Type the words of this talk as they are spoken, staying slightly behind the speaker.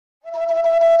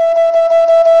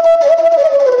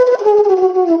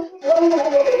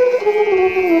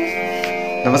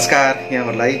नमस्कार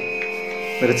यहाँहरुलाई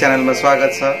मेरो च्यानलमा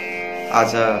स्वागत छ।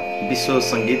 आज विश्व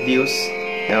संगीत दिवस।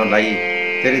 यहाँहरुलाई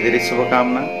धेरै धेरै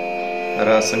शुभकामना र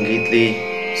संगीतले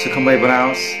सुखमय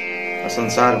बनाओस्,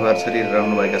 संसारभर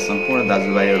छरिरहनुभएका सम्पूर्ण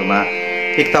दाजुभाइहरुमा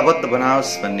एकताबद्ध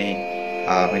बनाओस् भन्ने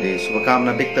मैले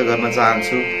शुभकामना व्यक्त गर्न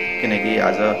चाहन्छु। किनकि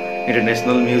आज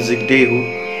इन्टरनेशनल म्युजिक डे हो,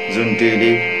 जुन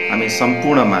डेले हामी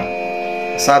सम्पूर्णमा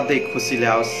साथै खुसी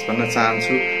ल्याओस् भन्न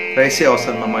चाहन्छु। र यसै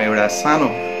अवसरमा म एउटा सानो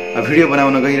भिडियो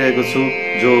बनाउन गइरहेको छु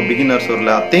जो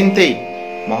बिगिनर्सहरुलाई अत्यन्तै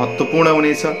महत्त्वपूर्ण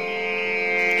हुनेछ।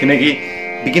 किनकि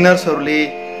बिगिनर्सहरुले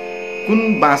कुन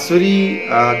बाँसुरी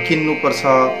किन्नु पर्छ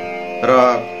र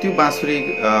त्यो बाँसुरी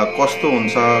कस्तो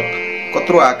हुन्छ,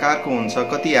 कत्रो आकारको हुन्छ,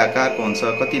 कति आकारको हुन्छ,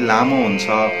 कति लामो हुन्छ,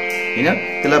 हैन,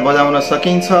 त्यसलाई बजाउन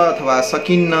सकिन्छ अथवा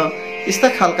सकिन्न, यस्ता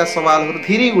खालका सवालहरु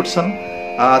धेरै उठ्छन्।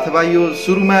 अथवा यो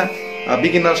सुरुमा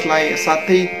बिगिनर्सलाई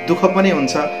साथै दुःख पनि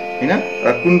हुन्छ, हैन,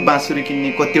 कुन बाँसुरी किन्ने,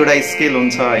 कतिवटा स्केल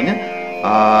हुन्छ, हैन,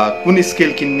 कुन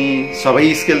स्केल किन्ने,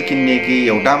 सबै स्केल किन्ने कि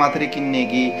एउटा मात्रै किन्ने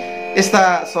कि,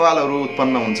 यस्ता सवालहरु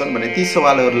उत्पन्न हुन्छन् भने ती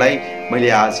सवालहरुलाई मैले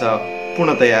आज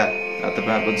पूर्णतया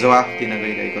तपाईहरुको जवाफ दिन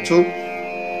गइरहेको छु।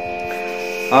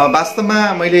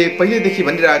 वास्तवमा मैले पहिलेदेखि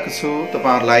भनिरहेको छु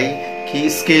तपाईहरुलाई कि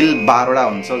स्केल 12 वटा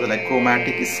हुन्छ, जसलाई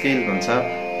क्रोमेटिक स्केल भन्छ।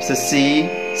 जस्तै C,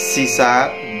 C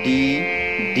sharp, D,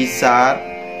 D sharp,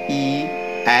 ई,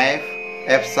 एफ,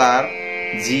 एफ शार्प,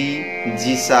 जी,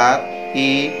 जी शार्प,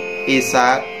 ए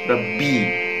शार्प र बी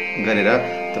गरेर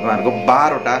तपाईहरुको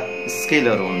 12 वटा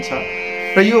स्केलहरु हुन्छ।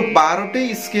 र यो 12 वटै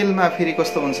स्केलमा फेरि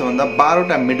कस्तो हुन्छ भन्दा 12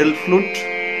 वटा मिडल फ्लुट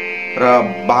र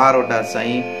 12 वटा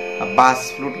चाहिँ बास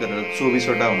फ्लुट गरेर 24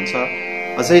 वटा हुन्छ।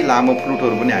 अझै लामो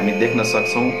फ्लुटहरु पनि हामी देख्न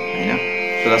सक्छौं, हैन,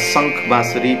 त्यसलाई शंख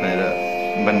बाँसुरी भनेर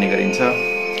भन्ने गरिन्छ।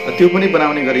 त्यो पनि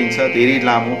बनाउने गरिन्छ, धेरै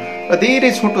लामो र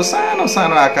धेरै छोटो सानो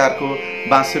सानो आकारको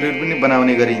बाँसुरीहरु पनि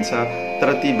बनाउने गरिन्छ। तर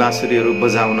ती बाँसुरीहरु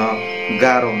बजाउन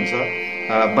गाह्रो हुन्छ।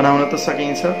 बनाउन त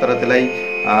सकिन्छ तर त्यसलाई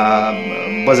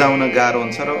बजाउन गाह्रो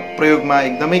हुन्छ र प्रयोगमा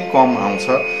एकदमै कम आउँछ।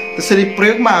 त्यसरी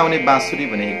प्रयोगमा आउने बाँसुरी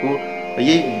भनेको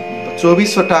यही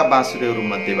 24 वटा बाँसुरीहरु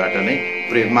मध्येबाट नै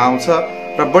प्रयोगमा आउँछ।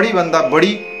 र बढी भन्दा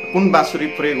बढी कुन बाँसुरी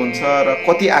प्रयोग हुन्छ र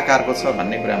कति आकारको छ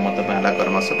भन्ने कुरा म तपाईहरुलाई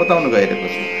क्रमशः बताउन गइरहेको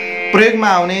छु। प्रयोगमा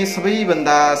आउने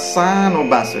सबैभन्दा सानो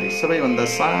बाँसुरी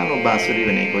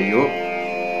भनेको यो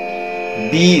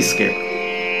बी स्केल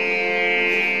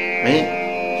है।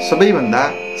 सबैभन्दा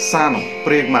सानो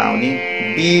प्रयोगमा आउने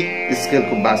बी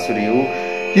स्केलको बाँसुरी हो।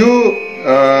 यो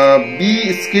बी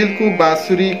स्केलको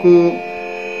बाँसुरीको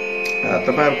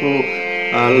तपाईहरुको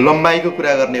लम्बाइको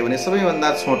कुरा गर्ने हो भने सबैभन्दा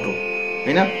छोटो,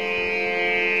 हैन,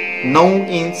 9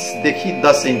 इन्च देखि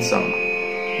 10 इन्च सम्म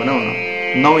भनौं न।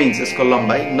 9 इन्च यसको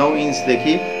लम्बाइ, 9 इन्च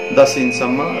देखि 10 इन्च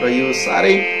सम्म। र यो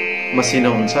सारै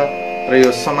मसिनो हुन्छ र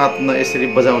यो समात्न, यसरी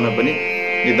बजाउन पनि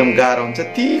एकदम गाह्रो हुन्छ।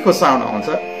 तीखो साउन्ड आउँछ,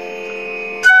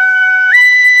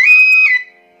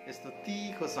 यस्तो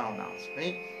तीखो साउन्ड आउँछ है।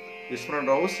 यो स्मरण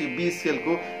रहोस्, यो बी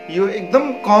स्केलको यो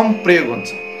एकदम कम प्रयोग हुन्छ।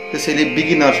 त्यसैले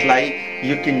बिगिनर्सलाई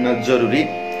यो किन्न जरुरी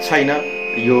छैन।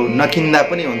 यो नकिन्दा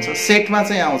पनि हुन्छ। सेटमा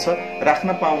चाहिँ आउँछ, राख्न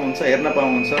पाउनुहुन्छ, हेर्न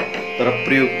पाउनुहुन्छ, तर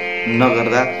प्रयोग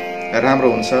नगर्दा राम्रो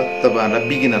हुन्छ तपाईहरुलाई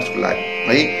बिगिनर्सको लागि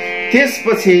है।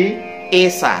 त्यसपछि ए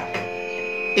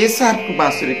शार्पको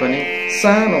बाँसुरी पनि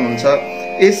सानो हुन्छ।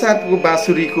 ए शार्पको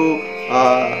बाँसुरीको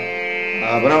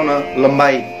भनौं न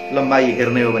लम्बाइ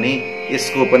हेर्ने हो भने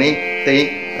यसको पनि त्यही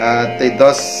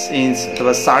 10 इन्च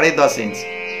अथवा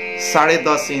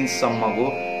 10.5 इन्च सम्मको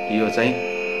यो चाहिँ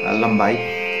लम्बाइ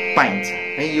पाइन्छ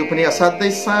है। यो पनि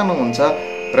असाध्यै सानो हुन्छ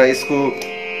र यसको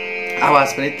आवाज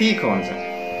पनि तीखो हुन्छ,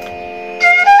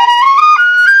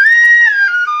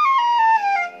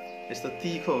 यस्तो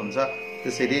तीखो हुन्छ।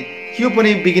 त्यसैले यो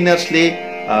पनि बिगिनर्सले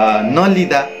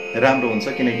नलिदा राम्रो हुन्छ,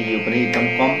 किनकि यो पनि एकदम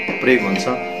कम प्रयोग हुन्छ,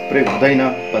 प्रयोग हुँदैन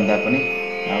भन्दा पनि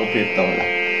उपयुक्त होला।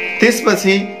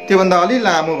 त्यसपछि त्योभन्दा अलि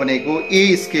लामो भनेको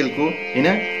ए स्केलको, हैन,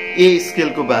 ए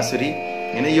स्केलको बाँसुरी,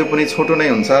 हैन, यो पनि छोटो नै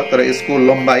हुन्छ तर यसको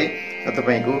लम्बाइ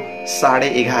तपाईको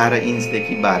 11.5 इन्च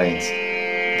देखि 12 इन्च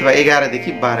अथवा 11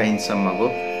 देखि 12 इन्च सम्मको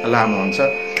लामो हुन्छ।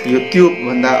 यो त्यो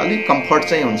भन्दा अलि कम्फर्ट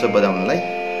चाहिँ हुन्छ बजाउनलाई,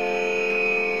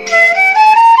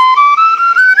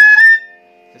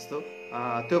 यस्तो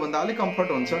त्यो भन्दा अलि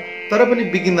कम्फर्ट हुन्छ। तर पनि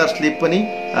बिगिनर्सले पनि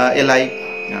यसलाई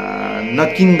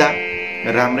नकिन्दा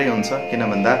राम्रै हुन्छ। किन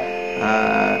भन्दा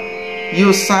यो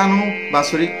सानो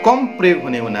बाँसुरी कम प्रयोग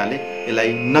हुने हुनाले यसलाई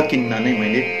नकिन्न नै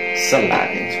मैले सल्लाह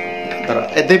दिन्छु। तर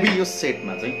यद्यपि यो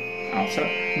सेटमा चाहिँ आउँछ,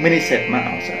 मिनी सेटमा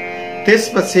आउँछ।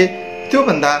 त्यसपछि त्यो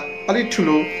भन्दा अलि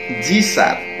ठुलो जी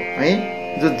शार्प है,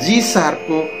 जो जी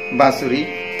शार्पको बाँसुरी,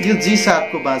 यो जी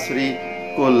शार्पको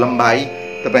बाँसुरीको लम्बाइ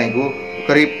तपाईको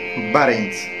करिब 12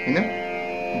 इन्च, हैन,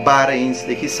 12 इन्च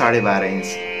देखि 12.5 इन्च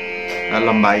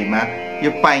लम्बाइमा यो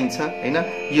पाइन्छ हैन।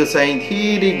 यो चाहिँ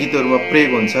धेरै गीतहरुमा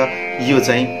प्रयोग हुन्छ। यो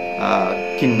चाहिँ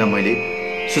किन्न मैले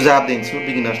सुझाव दिन्छु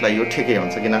बिगिनर्सलाई। यो ठिकै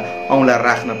हुन्छ किन औँला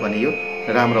राख्न पनि यो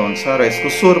राम्रो हुन्छ र यसको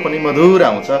स्वर पनि मधुर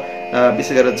आउँछ।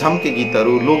 विशेष गरेर झम्के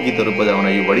गीतहरु लोकगीतहरु बजाउन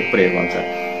यो बढी प्रयोग हुन्छ।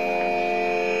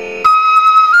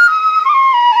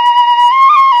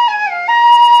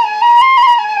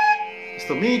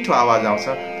 यस्तो मिठो आवाज आउँछ।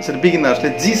 त्यसरी बिगिनर्सले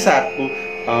जी शार्पको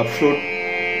फ्लुट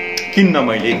किन्न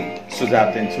मैले सुझाव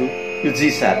दिन्छु। यो जी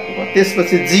शार्पको भयो।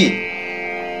 त्यसपछि जी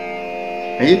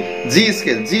है जी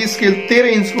स्केल 13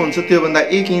 इन्चको हुन्छ। त्यो भन्दा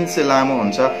 1 इन्च लामो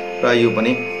हुन्छ र यो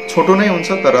पनि छोटो नै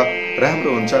हुन्छ तर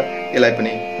राम्रो हुन्छ। यसलाई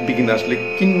पनि बिगिनर्सले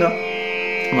किन्न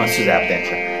म सुझाव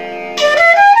दिन्छु।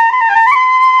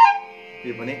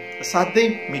 यो पनि साध्यै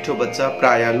मिठो बच्च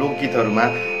प्राय लोकगीतहरुमा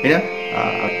हैन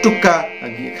टुक्का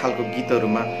खालको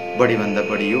गीतहरुमा बढी भन्दा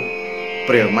बढी यो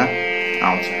प्रयोगमा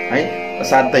आउँछ है।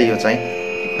 साध्यै यो चाहिँ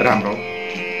राम्रो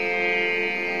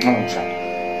आउँछ।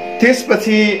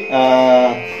 त्यसपछि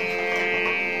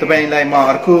तपाईलाई म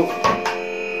अर्को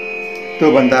त्यो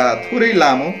भन्दा थोरै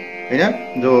लामो हैन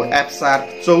जो एफ शार्प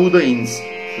 14 इन्च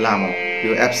लामो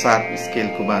यो एफ शार्प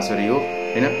स्केलको बाँसुरी हो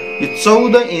हैन। यो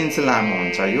 14 इन्च लामो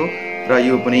हुन्छ यो र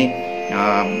यो पनि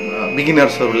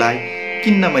बिगिनर्सहरुलाई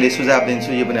किन्न मैले सुझाव दिन्छु।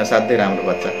 यो पनि असाध्यै राम्रो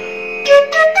बच्चा।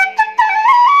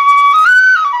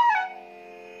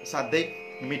 साध्यै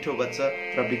मिठो बच्चा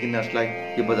र बिगिनर्सलाई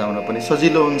यो बजाउन पनि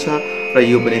सजिलो हुन्छ र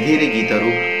यो पनि धेरै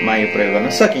गीतहरुमा यो प्रयोग गर्न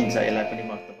सकिन्छ। यसलाई पनि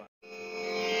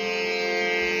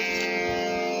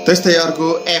त्यस्तै अर्को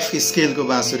एफ स्केलको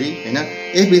बाँसुरी हैन।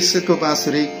 एफ स्केलको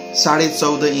बाँसुरी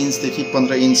 14.5 इन्चदेखि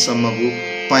 15 इन्चसम्मको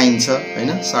पाइन्छ हैन।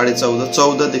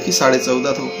 14.5 देखि 14.5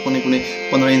 अथवा कुनै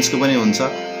 15 इन्चको पनि हुन्छ।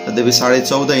 यद्यपि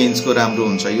 14.5 इन्चको राम्रो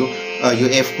हुन्छ यो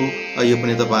एफ को। यो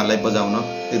पनि तपाईहरुलाई बजाउन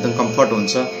एकदम कम्फर्ट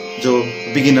हुन्छ। जो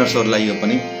बिगिनर्सहरुलाई यो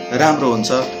पनि राम्रो हुन्छ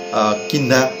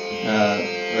किन्दा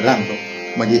राम्रो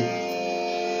मैले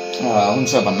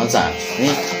हुन्छ भन्न चाहन्छु है।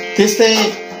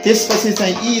 त्यसपछि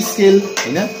चाहिँ ई स्केल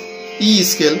हैन। ई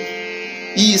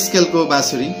स्केलको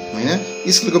बाँसुरी हैन।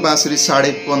 स्केलको बाँसुरी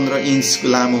 15.5 इन्चको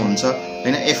लामो हुन्छ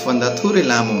हैन। एफ भन्दा थोरै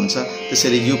लामो हुन्छ।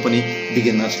 त्यसैले यो पनि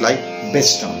बिगिनर्सलाई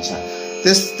बेस्ट हुन्छ।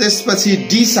 त्यसपछि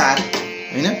डी शार्प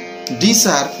हैन। डी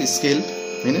शार्प स्केल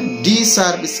हैन। डी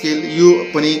शार्प स्केल यो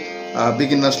पनि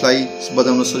बिगिनर्सलाई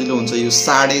बजाउन सजिलो हुन्छ। यो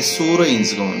 16.5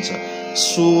 इन्चको हुन्छ।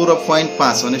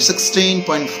 16.5 भने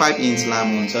 16.5 इन्च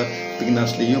लामो हुन्छ।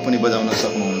 बिगिनर्सले यो पनि बजाउन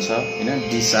सक्नुहुन्छ हैन।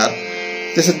 D sharp.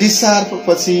 त्यसै डी शार्प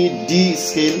पछि डी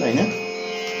स्केल हैन।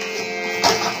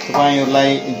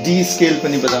 तपाईहरुलाई डी स्केल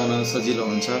पनि बजाउन सजिलो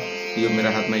हुन्छ। यो मेरो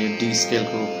हातमा यो डी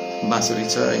स्केलको बाँसुरी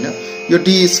छ हैन। यो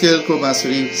डी स्केलको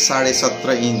बाँसुरी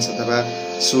 17.5 इन्च अथवा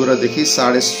 17 देखि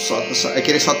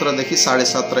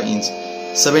 17.5 इन्च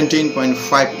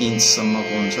 17.5 इन्च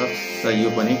सम्मको हुन्छ र यो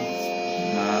पनि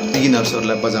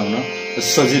बिगिनर्सहरुलाई बजाउन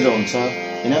सजिलो हुन्छ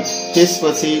हैन।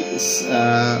 त्यसपछि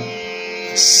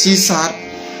सी शार्प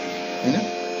हैन।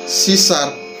 सी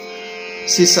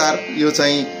शार्प यो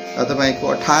चाहिँ तपाईको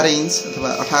 18 इन्च अथवा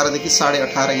 18 देखि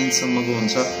 18.5 इन्च सम्मको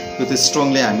हुन्छ। यो त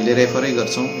स्ट्रङली हामीले रेफरै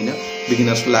गर्छौं हैन।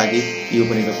 बिगिनर्सको लागि यो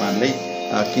पनि तपाईहरुले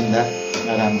किन्दा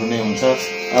राम्रो नै हुन्छ।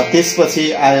 त्यसपछि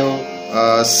आयो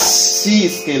सी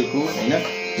स्केलको हैन।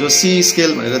 जो सी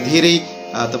स्केल भनेर धेरै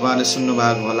तपाईहरुले सुन्नु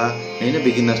भएको होला हैन।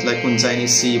 बिगिनर्सलाई कुन चाहिँ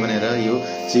सी भनेर यो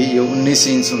 19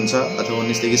 इन्च हुन्छ अथवा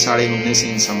 19 देखि 19.5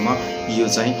 इन्च सम्म यो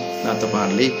चाहिँ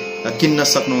तपाईहरुले किन्न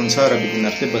सक्नुहुन्छ र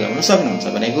बिगिनर्सले बजाउन सक्नुहुन्छ।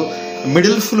 भनेको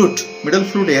मिडल फ्लुट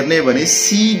हेर्ने भने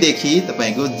सी देखि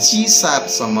तपाईको जी शार्प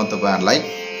सम्म तपाईहरुलाई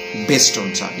बेस्ट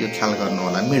हुन्छ। यो ख्याल गर्नु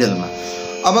होला मिडलमा।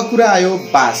 अब कुरा आयो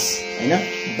बास हैन।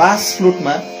 बास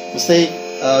फ्लुटमा जस्तै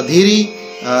धेरै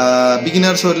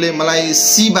बिगिनर्सहरुले मलाई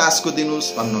सी बासको दिनुस्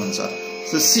भन्नुहुन्छ।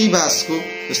 सी बासको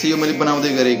जस्तै यो मैले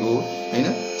बनाउँदै गरेको हो हैन।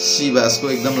 सी बासको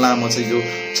एकदम लामो चाहिँ यो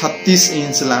 36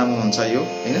 इन्च लामो हुन्छ यो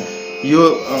हैन। यो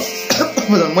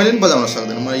मैले पनि बजाउन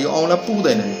सक्दैन। मलाई यो औँला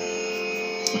पुग्दैन यो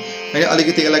हैन।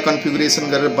 अलिकति यसलाई कन्फिगुरेसन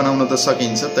गरेर बनाउन त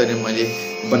सकिन्छ तर मैले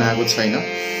बनाएको छैन।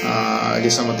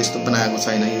 अहिलेसम्म त्यस्तो बनाएको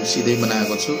छैन। यो सिधै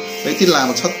बनाएको छु। यति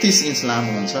लामो 36 इन्च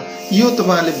लामो हुन्छ। यो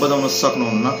तपाईहरुले बजाउन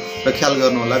सक्नुहुन्न र ख्याल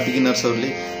गर्नु होला। बिगिनर्सहरुले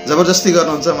जबरजस्ती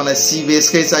गर्नुहुन्छ मलाई सी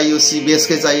बेसकै चाहियो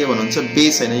भन्नुहुन्छ।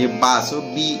 बेस हैन यो बास हो।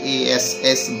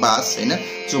 BASS बास हैन।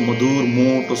 जो मधुर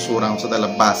मोटो स्वर आउँछ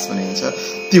त्यसलाई बास भनिन्छ।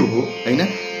 त्यो हो हैन।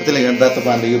 त्यसले गर्दा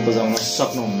तपाईहरुले यो बजाउन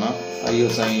सक्नुहुन्न। यो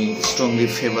चाहिँ स्ट्रङली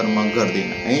फेभर म गर्दिन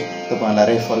है। तपाईहरुलाई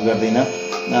रेफर गर्दिन।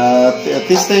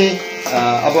 त्यस्तै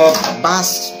अब बास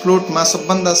फ्लुटमा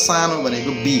सबभन्दा सानो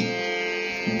भनेको बी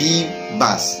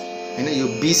बास हैन। यो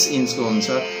 20 इन्चको हुन्छ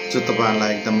जो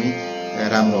तपाईहरुलाई एकदमै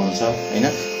राम्रो हुन्छ हैन।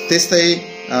 त्यस्तै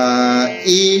ए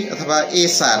अथवा ए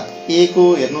शार्प। ए को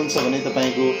हेर्नुहुन्छ भने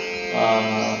तपाईको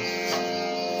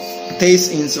 23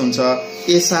 इन्च हुन्छ।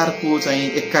 एसआर को चाहिँ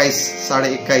 21 साढे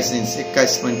 21 इन्च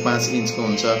 21.5 इन्चको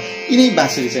हुन्छ। यिनै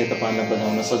बाँसुरी चाहिँ तपाईहरुलाई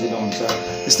बजाउन सजिलो हुन्छ।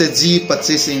 त्यस्तै जी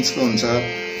 25 इन्चको हुन्छ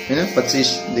हैन, 25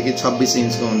 देखि 26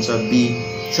 इन्चको हुन्छ। बी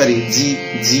सरी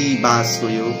जी बासको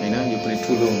यो हैन, यो पनि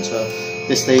ठुलो हुन्छ।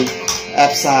 त्यस्तै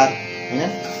एफसार हैन,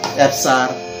 एफसार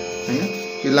हैन,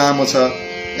 यो लामो छ।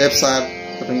 एफसार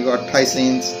तपाईको 28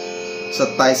 इन्च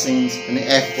 27 इन्च हैन।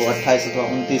 एफ को 28 अथवा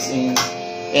 29 इन्च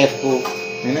एफ को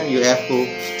हैन, यो एफ को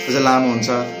अझ लामो हुन्छ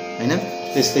हैन।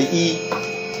 त्यस्तै ई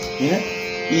हैन,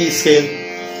 ई स्केल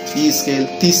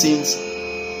 30 इन्च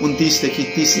 29 देखि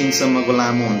 30 इन्च सम्मको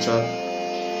लामो हुन्छ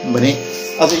भने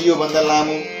अझ यो भन्दा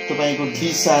लामो तपाईको डी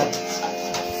शार्प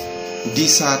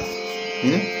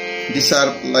हैन। डी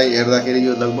शार्पलाई हेर्दाखेरि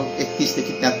यो लगभग 31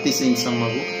 देखि 33 इन्च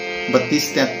सम्मको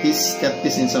 32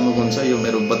 33 इन्च सम्मको हुन्छ। यो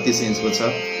मेरो 32 इन्चको छ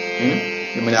हैन,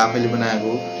 यो मैले आफैले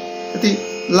बनाएको यति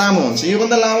लामो हुन्छ। यो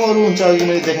भन्दा लामोहरु हुन्छ, अघि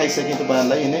मैले देखाइसके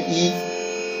तपाईहरुलाई हैन।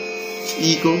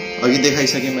 ई को अघि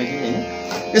देखाइसके मैले हैन।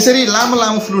 यसरी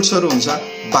लामो फ्लुट्सहरु हुन्छ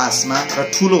बासमा र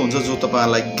ठुलो हुन्छ जो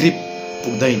तपाईहरुलाई ग्रिप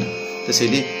पुग्दैन।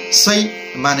 त्यसैले सही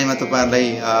मानेमा तपाईहरुलाई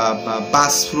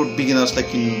बास फ्लुट बिगिनर्सलाई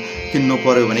किन्नु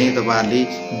पर्यो भने तपाईहरुले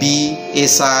be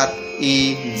SR A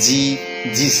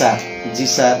G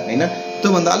sharp हैन।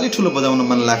 त्यो भन्दा अलि ठुलो बजाउन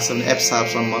मन लाग्छ भने एफ शार्प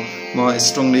सम्म म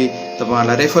स्ट्रङली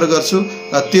तपाईहरुलाई रेफर गर्छु।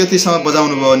 र त्यतिसम्म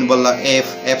बजाउनु भयो भने बल्ल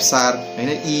एफ शार्प हैन,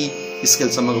 ई स्केल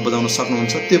सम्मको बजाउन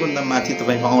सक्नुहुन्छ। त्यो भन्दा माथि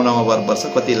तपाईको औँलामा भर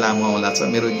पर्छ कति लामो औँला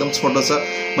छ। मेरो एकदम छोटो छ,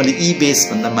 मैले ई बेस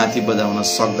भन्दा माथि बजाउन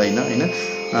सक्दैन हैन।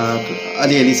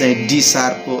 अलिअलि चाहिँ डी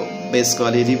शार्पको बेसको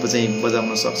अलिअलि चाहिँ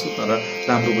बजाउन सक्छु, तर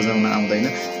राम्रो बजाउन आउँदैन।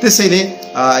 त्यसैले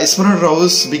स्मरण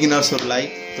रहोस् बिगिनर्सहरुलाई,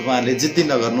 तपाईहरुले जिद्दी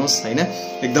नगर्नुहोस् हैन।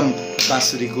 एकदम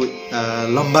बाँसुरीको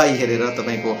लम्बाइ हेरेर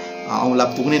तपाईको औँला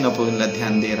पुग्ने नपुग्नेलाई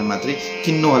ध्यान दिएर मात्रै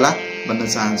किन्नु होला भन्न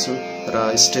चाहन्छु। र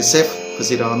स्टे सेफ,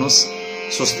 खुसी रहनुहोस्,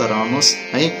 स्वस्थ रहनुहोस्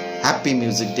है। Happy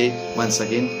music day once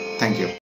again. Thank you.